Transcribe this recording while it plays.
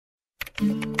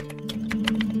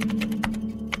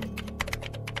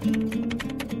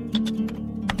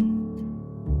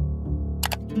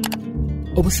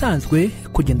ubusanzwe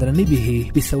kugendana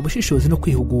n'ibihe bisaba ubushishozi no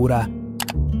kwihugura,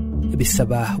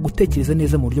 bisaba gutekereza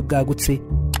neza mu buryo bwagutse,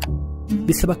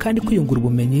 bisaba kandi kwiyungura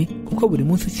ubumenyi kuko buri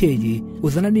munsi ukeye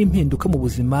uzana n'impinduka mu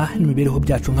buzima n'imibereho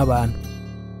byacu nk'abantu.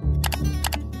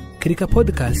 Kirika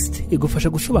podcast igufasha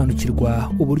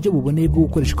gusobanukirwa uburyo buboneye bwo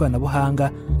gukoresha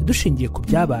ikoranabuhanga dushingiye ku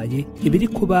byabaye, ibiri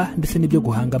kuba ndetse n'ibyo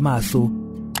guhanga amaso.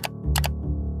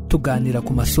 Tuganira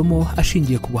ku masomo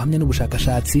ashingiye ku buhamya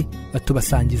n'ubushakashatsi,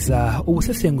 batubasangiza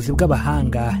ubusesenguzi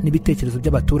bw'abahanga n'ibitekerezo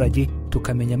by'abaturage,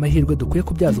 tukamenya amahirwe dukwiye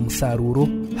kubyaza umusaruro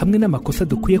hamwe n'amakosa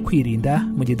dukwiye kwirinda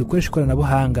mu gihe dukoresha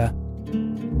ikoranabuhanga.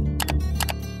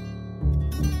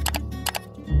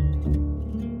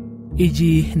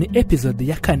 Iyi ni episode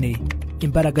ya 4,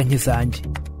 Imbaraga Nke Zanjye.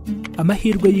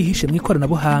 Amahirwe yihishe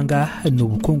mw'ikoranabuhanga ni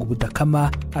ubukungu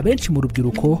budakama abenshi mu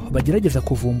rubyiruko bagerageza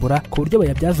kuvumbura ku buryo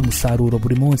bayabyaza umusaruro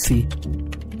buri munsi.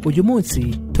 Uyu munsi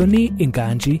Tonny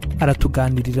INGANJI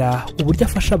aratuganirira uburyo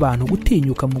afasha abantu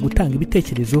gutinyuka mu gutanga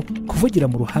ibitekerezo, kuvugira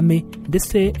mu ruhame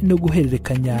ndetse no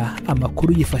guhererekanya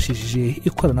amakuru yifashishije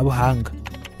ikoranabuhanga.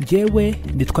 Njyewe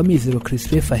nitwa Mizero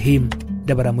Christophe Fahim,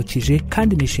 ndabaramukije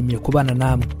kandi nishimiye kubana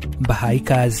namwe. Mbahaye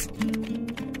ikaze.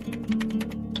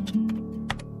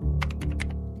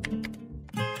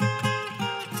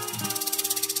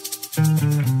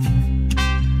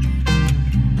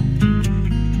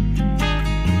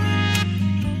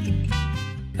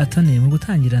 Tonny, mu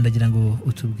gutangira ndagira ngo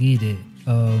utubwire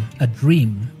a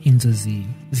dream, inzozi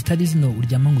zitari zino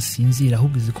uryama ngo usinzira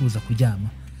ahubwo zikubuza kuryama,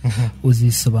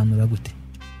 uzisobanura gute?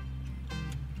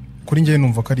 Kuri njye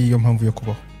numva ko ari iyo mpamvu yo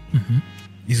kubaho.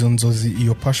 Izo nzozi,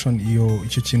 iyo passion,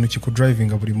 icyo kintu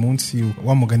kikudrivinga buri munsi,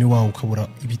 wa mugani wawe ukabura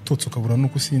ibitotsi, ukabura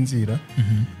nuko usinzira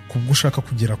kubwo ushaka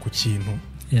kugera ku kintu.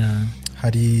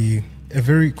 Hari a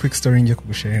very quick story ngiye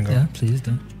kugusharinga. Please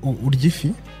do. Urya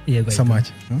ifi?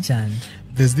 Samaki cyane.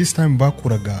 There's this time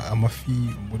bakuraga amafi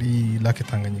muri Lake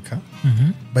Tanganyika,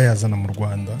 bayazana mu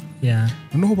Rwanda.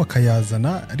 Noneho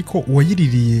bakayazana, ariko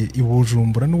uwayiririye i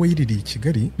Bujumbura n'uwayiririye i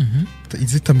Kigali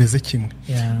izitameze kimwe.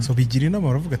 So bigira inama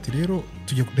baravuga ati rero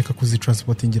tujye kureka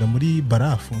kuzitransportingira muri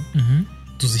barafu,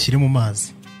 tuzishyire mu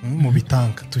mazi, mu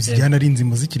bitanka, tuzijyana ari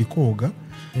nzima zikiri koga,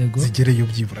 zigereyo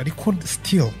byibura, ariko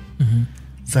still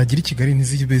zagira i Kigali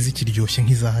ntizibe zikiryoshye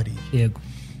nk'izahariye.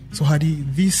 So hari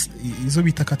izo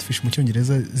bita catfish mu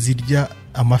Cyongereza, zirya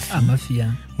amafi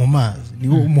mu mazi.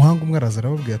 Niwo umuhanga umwe araza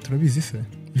arababwira turabizi se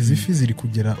izi fi ziri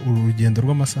kugera urugendo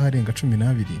rw'amasaha arenga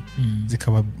 12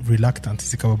 zikaba reluctant,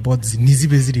 zikaba bored,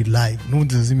 nizibe ziri live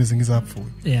n'ubundi zimeze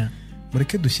nk'izapfuye.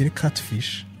 Mureke dushyire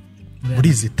catfish muri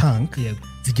izi tank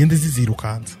zigende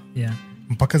zizirukanza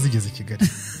mpaka zigeze i Kigali.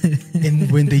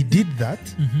 And when they did that,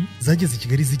 zageze i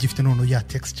Kigali zigifite noneho ya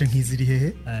texture nk'iziri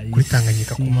hehe kuri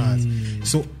Tanganyika ku mazi.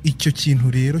 So icyo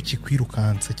kintu rero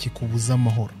kikwirukansa, kikubuza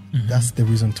amahoro. That's the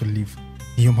reason to live.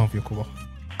 Niyo mpamvu yo kubaho.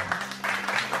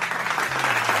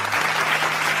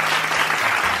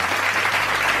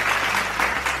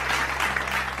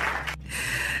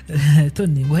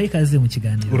 Tonny, nguhaye ikaze mu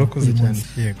kiganiro. Urakoze cyane.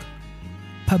 Yego.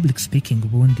 Public speaking,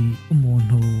 ubundi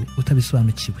umuntu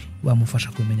utabisobanukiwe wamufasha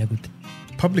kumenya gute?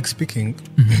 Public speaking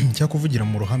cyangwa kuvugira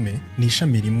mu ruhame ni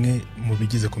ishami rimwe mu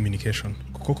bigize communication.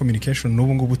 Kuko communication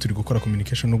n'ubu ngubu turi gukora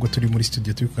communication nubwo turi muri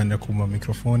studio turi kuganira ku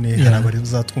microphone, hari abari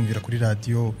uzatwumvira kuri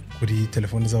radio, kuri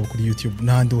telefone zabo, kuri YouTube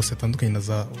n'ahandi hose atandukanye na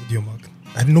za audio mag.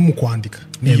 Ari no mu kwandika.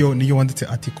 Niyo wanditse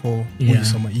article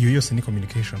uyisoma, iyo yose ni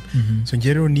communication. So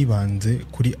ngiye rero nibanze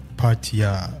kuri part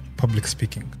ya public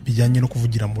speaking bijyanye no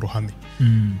kuvugira mu ruhame.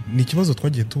 Ni ikibazo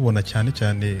twagiye tubona cyane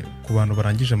cyane ku bantu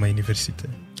barangije ama university,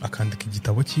 akandika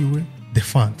igitabo cyiwe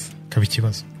defense kaba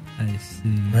ikibazo.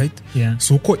 Right?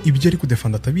 So uko ibyo ari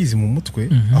kudefanda atabizi mu mutwe,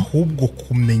 ahubwo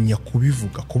kumenya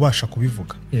kubivuga, kubasha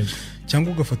kubivuga.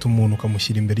 Cyangwa ugafata umuntu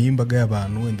ukamushyira imbere y'imbaga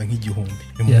y'abantu wenda nk'igihumbi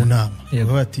mu nama,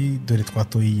 bavuga ati dore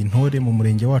twatoye iyi ntore mu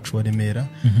murenge wacu wa Remera,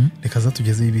 reka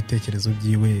zatugezeho ibitekerezo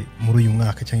byiwe muri uyu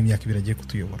mwaka cyangwa imyaka 2 agiye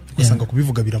kutuyobora. Ugasanga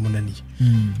kubivuga biramunaniye.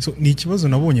 So ni ikibazo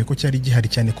nabonye ko cyari gihari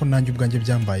cyane, ko nanjye ubwanjye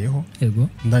byambayeho.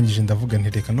 Ndangije ndavuga nti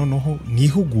reka noneho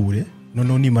nihugure,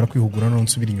 noneho nimara kwihugura none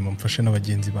nsubira inyuma mfashe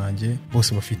n'abagenzi banjye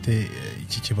bose bafite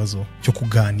iki kibazo cyo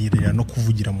kuganirira no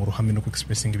kuvugira mu ruhame no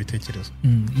expressing ibitekerezo.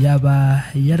 Yaba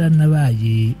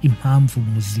yaranabaye impamvu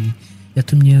muzi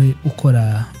yatumye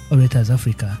ukora All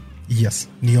Africa? Yes,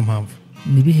 niyo mpamvu.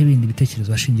 nibihe bindi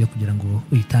bitekerezo washingiye kugira ngo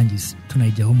uyitangize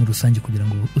tunayijyaho mu rusange kugira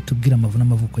ngo utubwire amavu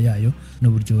n'amavuko yayo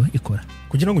n'uburyo ikora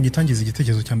kugira ngo ngitangize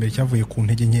igitekerezo cya mbere cyavuye ku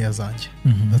ntege nkeya zanjye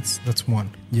that's one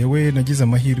yewe nagize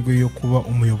amahirwe yo kuba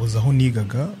umuyobozi aho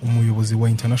nigaga umuyobozi wa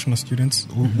international students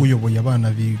uyoboye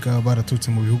abana biga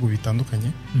baraturutse mu bihugu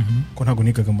bitandukanye ko ntago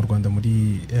nigaga mu Rwanda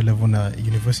muri A-level na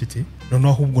university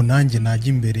noneho ahubwo nanjye najya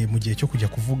imbere mu gihe cyo kujya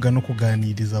kuvuga no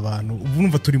kuganiriza abantu ubu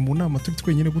numva turi mu nama turi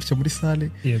twenyine gutya muri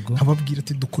salle nkababwira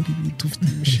ati dukora ibi dufite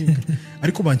imishinga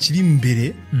ariko bankiri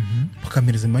imbere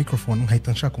bakamereza microphone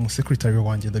nkahita nshaka umusecretary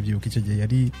wanjye ndabyibuka icyo gihe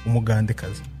yari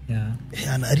umugandekazi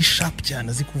ari sharp cyane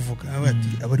azi kuvuga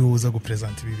abari woza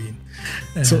gupresent ibi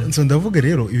bintu so ndavuga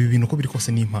rero ibi bintu uko biri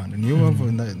kose ni impano niyo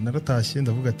mpamvu naratashye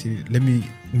ndavuga ati let me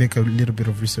make a little bit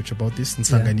of research about this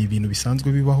nsanga ni ibintu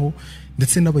bisanzwe bibaho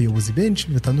ndetse n'abayobozi benshi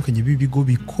batandukanye b'ibigo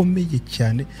bikomeye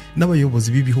cyane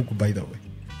n'abayobozi b'ibihugu by the way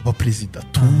abaperezida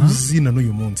tuzi na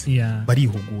n'uyu munsi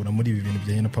barihugura muri ibi bintu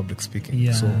bijyanye na public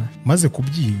speaking so maze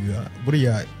kubyiga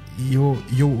buriya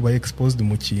iyo uba exposed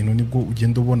mu kintu nibwo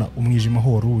ugenda ubona umwijima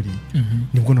aho wari uri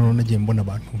nibwo noneho nagiye mbona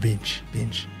abantu benshi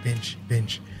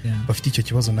bafite icyo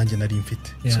kibazo nanjye nari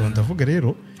mfite so ndavuga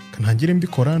rero ntangire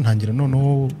mbikora ntangira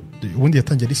noneho ubundi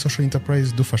yatangiye ari social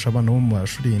enterprise dufasha abana bo mu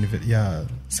mashuri ya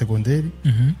segonderi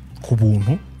ku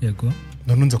buntu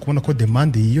none nza kubona ko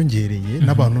demand yiyongereye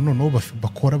n'abantu noneho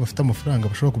bakora bafite amafaranga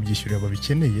bashobora kubyishyurira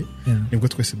babikeneye nibwo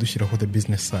twese dushyiraho the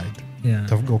business side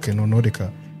ndavuga okay noneho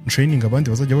reka training abandi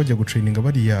bazajya bajya gutraining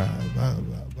bariya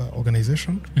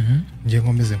organization ngiye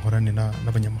nkomeze nkorane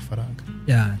n'abanyamafaranga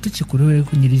tukikureho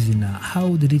kunyirizina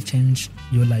how did it change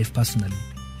your life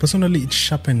personally it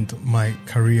sharpened my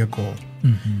career goal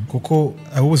kuko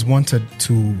I always wanted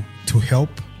to help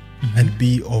and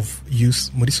be of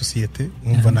use muri societe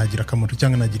nkumva nagira akamaro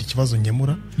cyangwa nagira ikibazo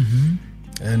nkemura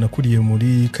nakuriye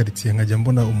muri quartier nkajya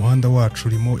mbona umuhanda wacu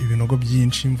urimo ibinogo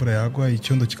byinshi imvura yagwa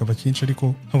icyondo kikaba cyinshi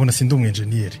ariko nkabona sindi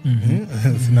umwenjeniyeri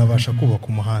sinabasha kubaka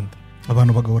umuhanda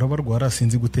abantu bagahora barwara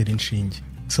sinzi gutera inshinge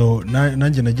so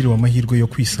nanjye nagiriwe amahirwe yo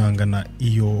kwisangana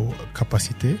iyo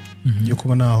capacity yo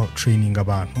kuba naho training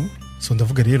abantu so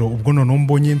ndavuga rero ubwo noneho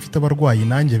mbonye mfite abarwayi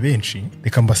nanjye benshi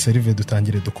reka mbaserve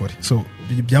dutangire dukore so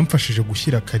byamfashije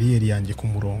gushyira kariyeri yanjye ku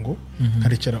murongo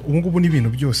karekera ubu ngubu n'ibintu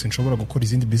byose nshobora gukora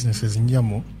izindi businesses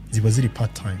njyamo ziba ziri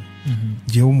part time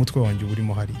ngiye umutwe wanjye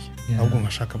urimo hariya ahubwo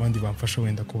nkashaka abandi bamfasha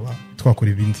wenda kuba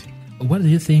twakora ibindi. What do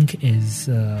you think is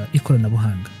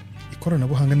ikoranabuhanga?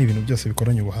 Ikoranabuhanga ni ibintu byose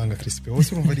bikoranye ubuhanga Crispy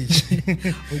wose urumva ari iki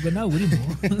ubwo nawe urimo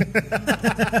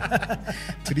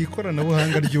turi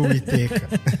ikoranabuhanga ry'Uwiteka.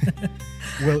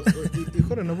 Well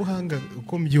ikoranabuhanga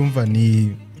uko mbyumva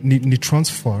ni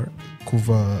transfer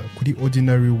kuva kuri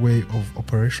ordinary way of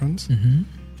operations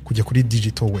kujya kuri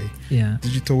digital way.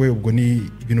 Digital way ubwo ni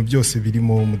ibintu byose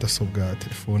birimo mudasobwa,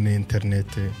 telefone,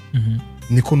 internet.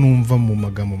 Niko numva mu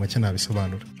magambo make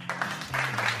nabisobanura.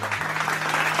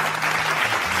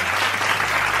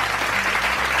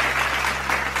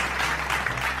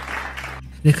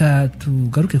 Reka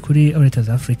tugaruke kuri Orators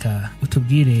Africa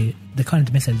utubwire the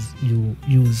current methods you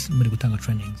use muri gutanga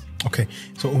trainings. Okay,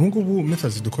 so ubungubu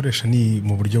methods dukoresha ni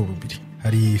mu buryo bubiri.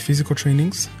 Hari physical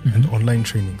trainings and online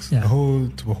trainings. Aho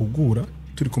tubahugura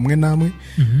turi kumwe namwe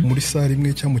muri sare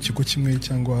imwe cyangwa mu kigo kimwe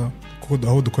cyangwa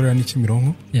aho dukorera ni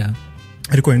Kimironko.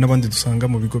 Ariko hari n'abandi dusanga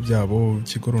mu bigo byabo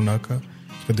kigo runaka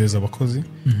kikadoza abakozi.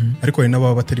 Ariko hari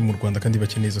n'ababa batari mu Rwanda kandi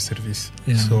bakeneye izo service.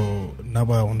 So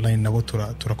n'aba online nabo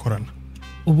turakorana.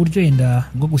 Uburyo yenda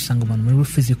bwo gusanga abantu muri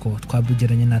physical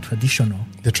twabugeranye na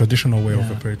the traditional way of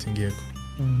operating yego.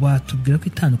 Watubwira ko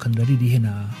itandukaniro ririhe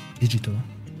na digital?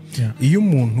 Iyo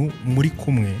umuntu muri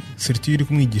kumwe certified iri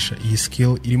kumwigisha iyi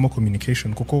skill irimo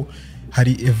communication kuko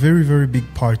hari a very very big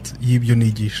part y'ibyo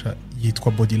nigisha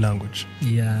yitwa body language.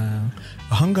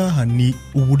 Ahangaha ni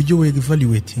uburyo we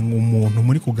evaluating umuntu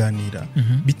muri kuganira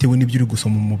bitewe n'ibyo uri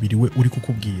gusoma mu mubiri we uri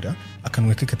kukubwira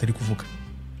akanwa ke katari kuvuga.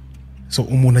 So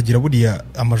umuntu agira buriya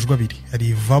amajwi abiri,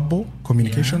 hari verbal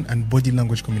communication and body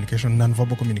language communication,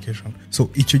 non-verbal communication. So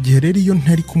icyo gihe rero iyo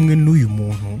ntari kumwe n'uyu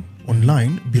muntu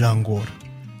online birangora.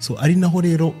 So ari naho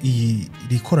rero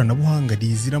iri koranabuhanga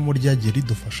riziramo ryagiye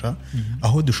ridufasha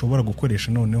aho dushobora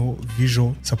gukoresha noneho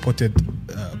visual supported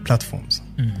platforms.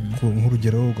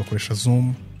 Nk'urugero ugakoresha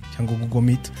Zoom cyangwa Google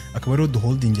Meet akaba rero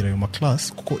duholdingira ayo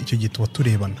class kuko icyo gihe tuba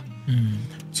turebana.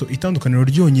 So itandukaniro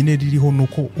ryonyine ririho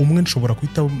nuko umwe nshobora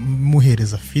kwita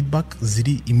muhereza feedback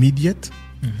ziri immediate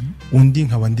undi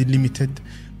nkaba ndi limited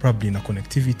probably na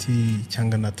connectivity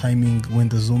cyangwa na timing when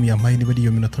the Zoom yampaye niba ari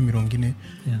iyo minota 40.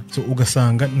 So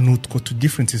ugasanga nutwo to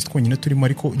differences twonyine turimo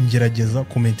ariko ngerageza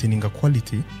ku maintaining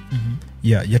quality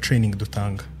ya training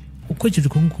dutanga. Ukurikije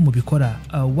uko mubikora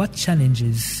what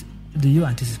challenges do you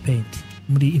anticipate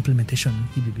muri implementation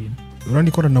y'ibi bintu? urabona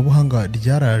ikoranabuhanga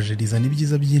ryaraje rizana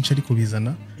ibyiza byinshi ariko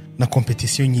bizana na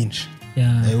competition nyinshi.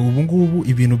 Ubu ngubu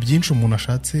ibintu byinshi umuntu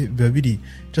ashatse biba biri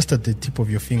just at the tip of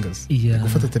your fingers.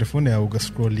 Gufata telefone yawe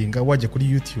ugascrollinga, wajya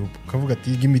kuri YouTube ukavuga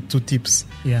ati give me 2 tips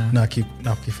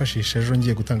nakwifashisha ejo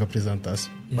ngiye gutanga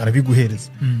presentation, barabiguhereza.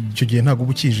 Icyo gihe ntabwo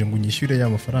ubukije ngo unyishyure ya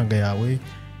mafaranga yawe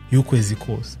y'ukwezi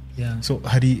kose. So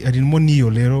harimo niyo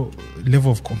rero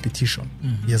level of competition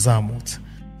yazamutse.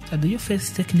 Do you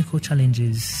face technical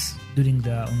challenges during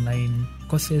the online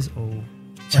courses or?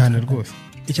 Cyane rwose.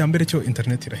 Icya mbere cyo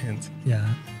internet irahenze.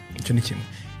 Icyo ni kimwe.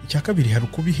 Icya kabiri hari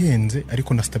uko bihenze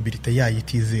ariko na stability yayo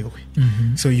itizewe.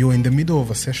 So you in the middle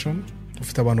of a session,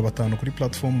 ufite abantu batanu kuri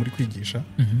platform muri kwigisha,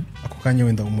 ako kanya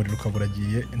wenda umuriro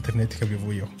ukaburagiye, internet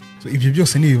ikabivuyeho. So ibyo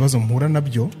byose ni ibibazo mpura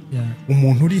nabyo,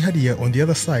 umuntu uri hariya on the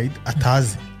other side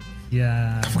atazi.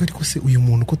 Kavuga ariko se uyu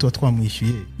muntu ko tuba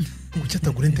twamwishyuye kuki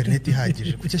atagura internet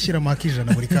ihagije, kuki ashyira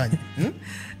makijana buri kanya?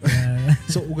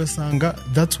 So ugasanga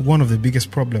that's one of the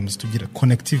biggest problems to get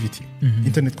connectivity.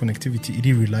 Internet connectivity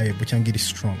iri reliable cyangwa iri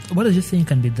strong. What do you think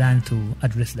can be done to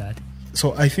address that?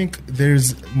 So I think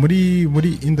there's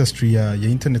muri industry ya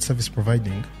internet service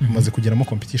providing maze kugeramo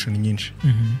competition nyinshi.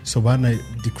 So bana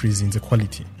decreasing the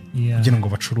quality kugira ngo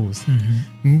bacuruze.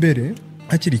 Mbere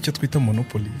hakiri icyo twita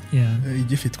monopoly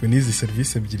igifitwe n'izi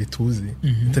service ebyiri tuzi,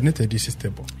 internet yari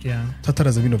stable.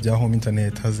 Tataraza bino bya home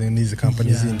internet haze n'izi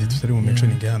company zindi tutari mu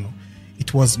mentioning hano,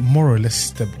 it was more or less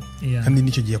stable. Kandi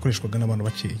nicyo gihe yakoreshwaga n'abantu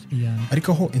bakeya.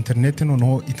 Ariko aho internet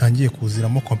noneho itangiye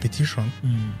kuziramo competition,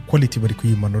 quality bari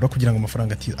kuyimanura kugira ngo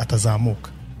amafaranga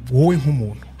atazamuka. Wowe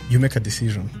nk'umuntu you make a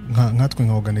decision nkatwe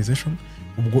nka organization,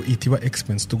 ubwo itiba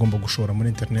expense tugomba gushora muri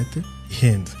internet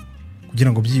ihenze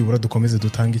kugira ngo byibura dukomeze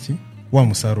dutanga iki wa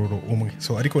musaruro umwe.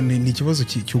 So ariko ni ikibazo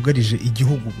cyugarije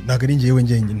igihugu, ntago ari ngewe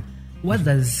njyenyine. What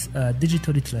does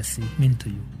digital literacy mean to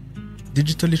you?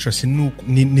 Digital literacy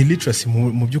ni literacy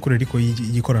mu by'ukuri ariko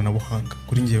y'ikoranabuhanga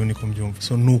kuri ngewe niko mbyumva.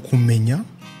 So ni ukumenya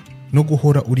no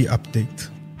guhora uri update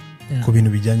ku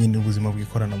bintu bijyanye n'ubuzima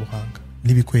bw'ikoranabuhanga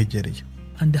n'ibikwegereye.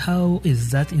 And how is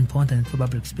that important for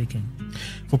public speaking?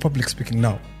 For public speaking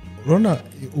now, urabona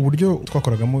uburyo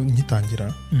twakoragamo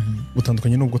nkitangira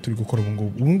butandukanye n'ubwo turi gukora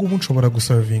ubu ngubu nshobora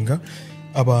guservinga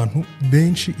abantu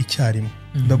benshi icyarimwe.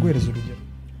 Ndaguhereza urugero.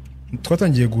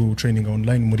 Twatangiye gutraininga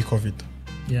online muri covid.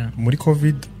 Muri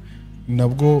covid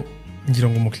nabwo ngira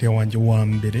ngo umukiriya wanjye wa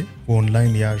mbere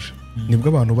online yaje, nibwo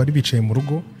abantu bari bicaye mu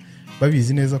rugo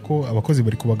babizi neza ko abakozi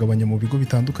bari kubagabanya mu bigo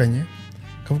bitandukanye,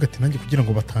 kavuga ati nanjye kugira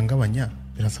ngo batangabanya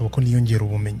birasaba ko niyongera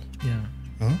ubumenyi.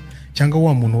 Cyangwa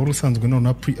wa muntu wari usanzwe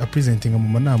none presenting mu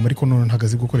manama ariko none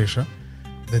ntagazi gukoresha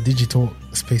the digital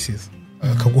spaces,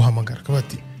 akaguhamagara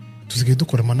kabati tuzigaye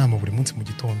dukora amanama buri munsi mu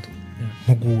gitondo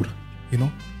mpugura,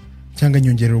 cyangwa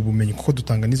nyongerera ubumenyi kuko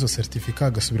dutanga nizo certificate,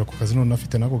 agasubira ku kazi none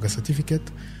afite nako ga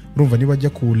certificate. Urumva niba ajya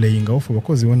ku laying off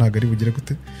abakozi bo ntago ari bugire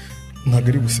gute, ntago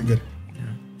ari busigare.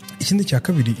 Ikindi cya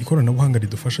kabiri ikoranabuhanga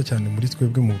ridufasha cyane muri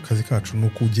twebwe mu kazi kacu ni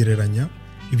ukugereranya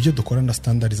ibyo dukora na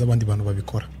standard z'abandi bantu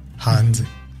babikora hanze.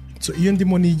 So iyo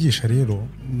ndimo nigisha rero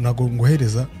nago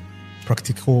ngohereza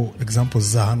practical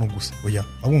examples za hano gusa, oya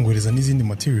abo ngohereza n'izindi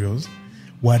materials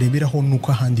wareberaho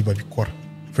nuko ahandi babikora.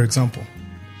 For example,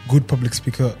 good public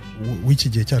speaker w'iki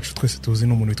gihe cyacu twese tuzi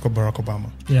n'umuntu witwa Barack Obama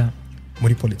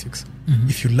muri politics.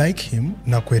 If you like him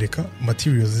nakwereka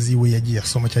materials ziwe yagiye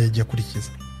asoma cyangwa yagiye akurikiza.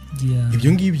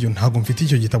 Ibyo ngibyo ntago mfite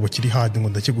icyo gitabo kiri hard ngo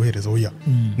ndakiguhereza, oya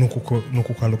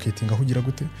nuko allocating aho ugira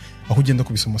gute, aho ugenda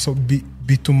kubisoma. So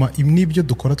bituma n'ibyo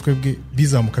dukora twebwe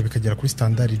bizamuka bikagera kuri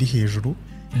standard iri hejuru,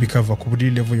 bikava ku buri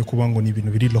level yo kuba ngo ni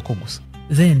ibintu biri local gusa.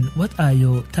 Then what are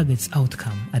your targets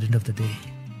outcome at the end of the day?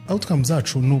 Outcomes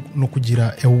zacu no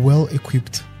kugira a well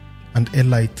equipped and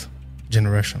elite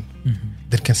generation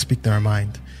that can speak their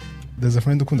mind. There's a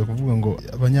friend ukunda kuvuga ngo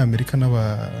abanyamerika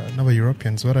n'aba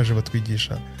Europeans baraje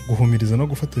batwigisha guhumiriza no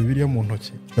gufata Bibiliya mu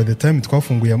ntoki. By the time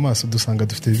twafunguye amaso dusanga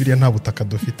dufite Bibiliya nta butaka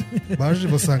dufite. Baje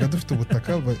basanga dufite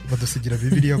ubutaka badusigira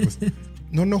Bibiliya gusa.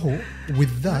 Noneho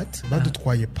with that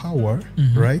badutwaye power,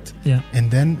 right?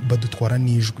 And then badutwara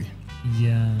n'ijwi.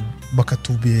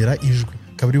 Bakatubera ijwi.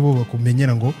 Kabiri bo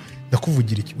bakumenyera ngo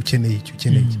ndakuvugira iki ukeneye iki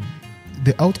ukeneye iki.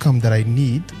 The outcome that I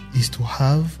need is to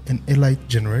have an elite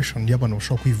generation y'abantu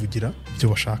bashobora kwivugira ibyo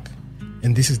bashaka,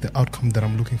 and this is the outcome that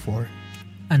I'm looking for.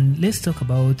 And let's talk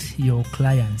about your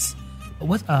clients.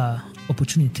 What are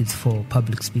opportunities for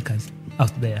public speakers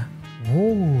out there?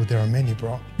 Oh, there are many,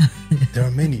 bro. There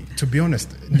are many. To be honest,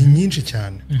 ni nyinshi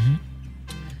cyane.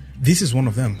 This is one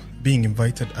of them, being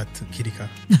invited at Kirika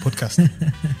podcast.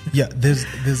 Yeah, there's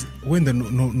when the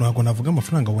no navuga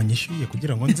amafaranga wanyishyuye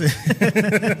kugira ngo nze.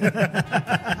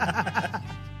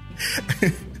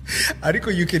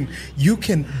 ariko you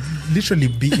can literally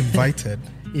be invited.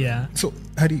 Yeah. So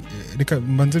hari reka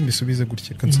mbanze mbisubize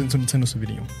gutya kanse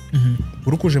nusubira inyuma.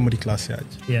 Urukuje muri class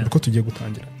yaje uko tugiye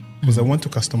gutangira because I want to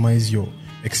customize your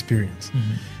experience.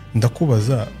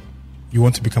 Ndakubaza you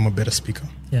want to become a better speaker.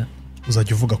 Yeah.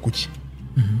 Uzajya uvuga kuki?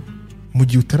 Mu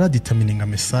gihe utaradetermininga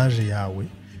message yawe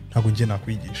ntabwo ngiye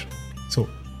nakwigisha. So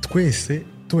twese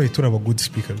tubaye turaba good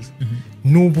speakers.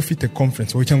 Nubu ufite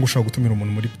conference wowe cyangwa ushaka gutumira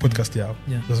umuntu muri podcast yawe.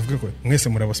 Uzavuga ko mwese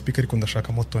muri aba speaker ariko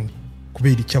ndashaka mo Tonny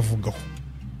kubera icyo avugaho.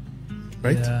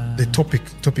 Right? Yeah. The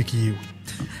topic yiwe.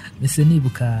 Nese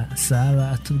nibuka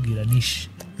Sara atubwira niche.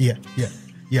 Yeah.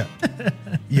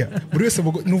 Buri wese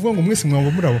nuvuga ngo mwese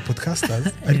mwaba muri aba podcasters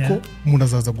ariko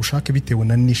munazaza gushaka bitewe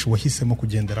na niche wahisemo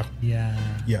kugenderaho.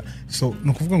 Yeah. So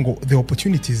nukuvuga ngo the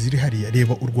opportunities ziri hariya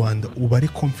reba u Rwanda ubari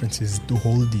conferences do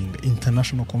holding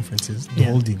international conferences do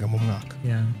holding mu mwaka.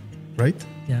 Yeah. Right?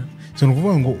 Yeah. So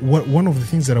nukuvuga ngo one of the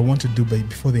things that I want to do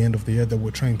before the end of the year that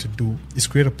we're trying to do is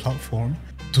create a platform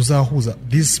tuzahuza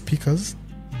these speakers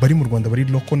bari mu Rwanda bari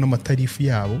local n'amatarifu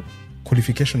yabo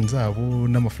qualifications zabo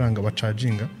n'amafaranga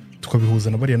bacharginga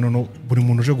tukabihuza na bari nono buri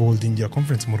muntu uje guholdingira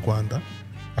conference mu Rwanda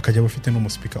akajya bafite no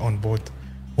speaker on board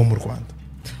wo mu Rwanda.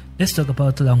 Let's talk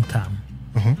about long term.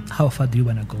 How far do you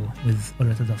want to go with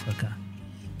Orators Africa?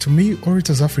 To me,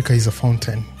 Orators Africa is a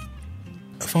fountain.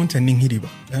 A fountain ni nk'iriba.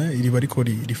 Iriba ariko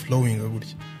ri flowing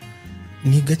gutya.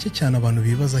 Ni gake cyane abantu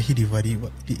bibaza hiriva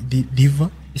riva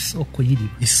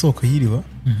isoko y'iriba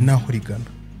naho rigana.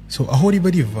 So aho riba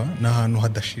riva na ahantu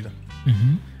hadashira.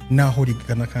 Naho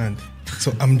rigana kandi.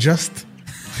 So I'm just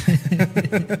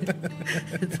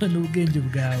n'ubwenge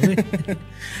bwawe.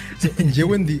 So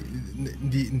njyewe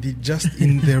ndi just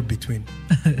in there between.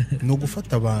 No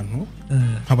gufata abantu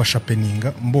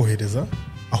nk'abashapeninga mbohereza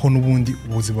aho nubundi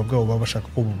ubuzima bwabo baba bashaka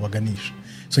ko bubaganisha.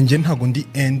 So njye ntago ndi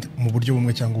end mu buryo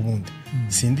bumwe cyangwa ubundi.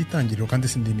 Sindi tangiriro kandi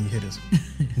sindi niherezo.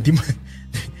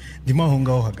 Ndimo aho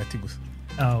ngaho hagati gusa.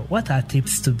 What are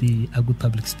tips to be a good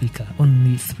public speaker?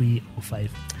 Only 3 or 5.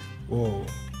 Oh.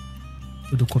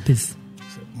 Udukopezi.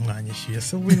 Mwanyishiye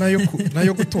se we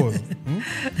nayo gutoza.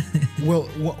 Well,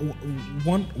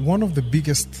 one of the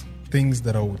biggest things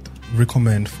that I would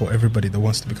recommend for everybody that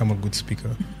wants to become a good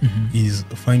speaker is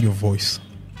find your voice.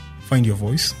 Find your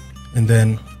voice and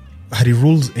then hari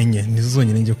rules enye nizo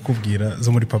zonyine ngiye kukubwira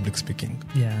zo muri public speaking.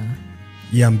 Yeah.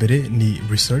 Ya mbere ni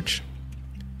research,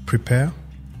 prepare,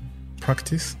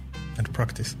 practice and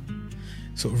practice.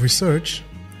 So research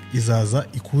izaza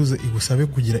igusabe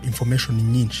kugira information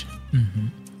nyinshi.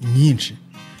 Nyinshi.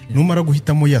 Numara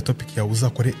guhitamo ya topic yawe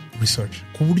uzakore research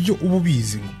ku buryo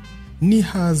ububizi ngo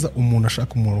nihaza umuntu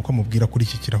ashaka umuntu ukamubwira kuri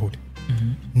iki kirahuri.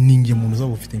 Ninge umuntu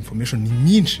uzaba ufite information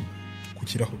nyinshi ku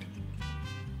kirahuri.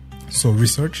 So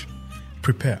research,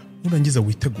 prepare. Urangiza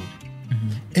witegure.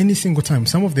 Any single time,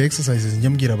 some of the exercises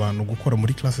njyambwira abantu gukora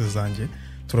muri classes zanjye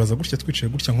turaza gutya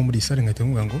twicaye gutya nko muri sale nkahita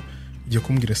nkuvuga ngo ugiye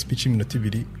kumbwira speech iminota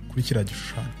 2 kuri kiriya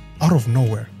gishushanyo out of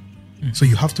nowhere. So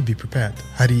you have to be prepared.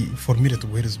 Hari formula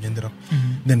tuguhereza ugenderaho.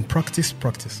 Then practice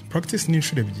ni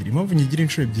inshuro ebyiri. Impamvu nyigira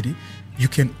inshuro ebyiri, you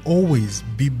can always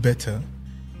be better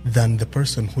than the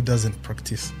person who doesn't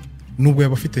practice. Nubwo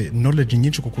yaba afite knowledge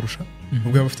nyinshi kukurusha,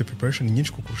 nubwo yaba afite preparation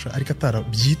nyinshi kukurusha, ariko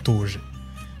atarabyitoje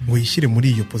ngo yishyire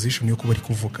muri iyo position yo kuba ari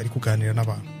kuvuga ari kuganira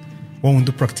n'abantu. Wa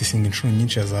wundi practicing inshuro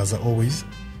nyinshi azaza always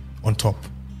on top.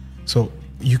 So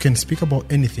you can speak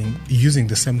about anything using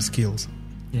the same skills.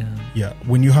 Yeah.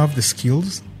 When you have the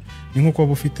skills, ni nko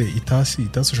kuba ufite itasi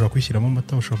ushobora kwishyiramo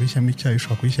amata, ushobora kwishyiramo icyayi,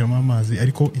 ushobora kwishyiramo amazi,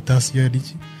 ariko itasi yo ari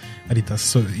itasi.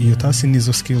 So iyo tasi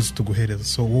nizo skills tuguhereza.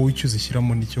 So wowe icyo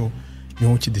uzishyiramo nicyo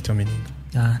niho kidetermining.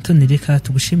 Tonny, reka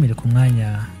tugushimire ku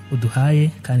mwanya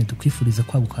uduhaye kandi tukwifuriza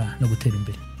kwaguka no gutera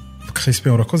imbere.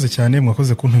 Crispin, urakoze cyane,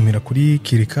 mwakoze kuntumira kuri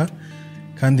Kirika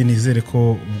kandi nizere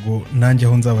ko ubwo nanjye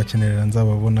aho nzabakenerera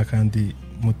nzababona kandi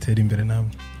mutera imbere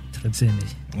namwe.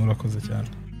 Turabyemeye. Urakoze cyane.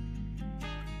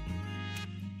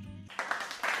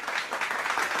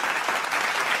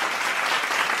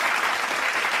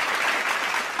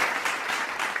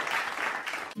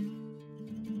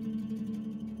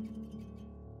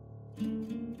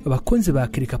 Abakunzi ba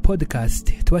Kirika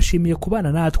podcast tubashimiye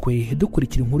kubana natwe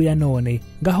dukurikira inkuru ya none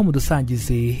ngaho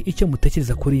mudusangize icyo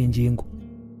mutekereza kuri iyi ngingo.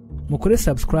 Mukore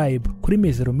subscribe kuri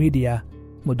Mezero Media,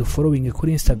 mudufollowing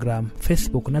kuri Instagram,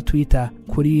 Facebook na Twitter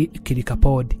kuri Kirika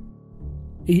Pod.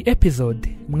 Iyi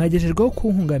episode mwagejejweho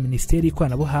ku nkunga ya Minisiteri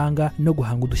y'Ikoranabuhanga no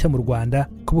guhanga udushya mu Rwanda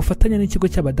ku bufatanye n'ikigo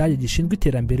cy'abadage gishinzwe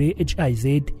iterambere HIZ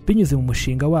binyuze mu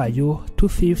mushinga wayo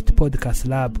 250 Podcast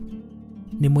Lab.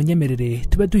 Ni munyemerere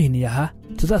tube duhiniye aha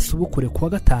tuzasubukure kuwa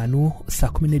 5 saa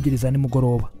 12 za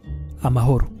nimugoroba.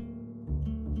 Amahoro.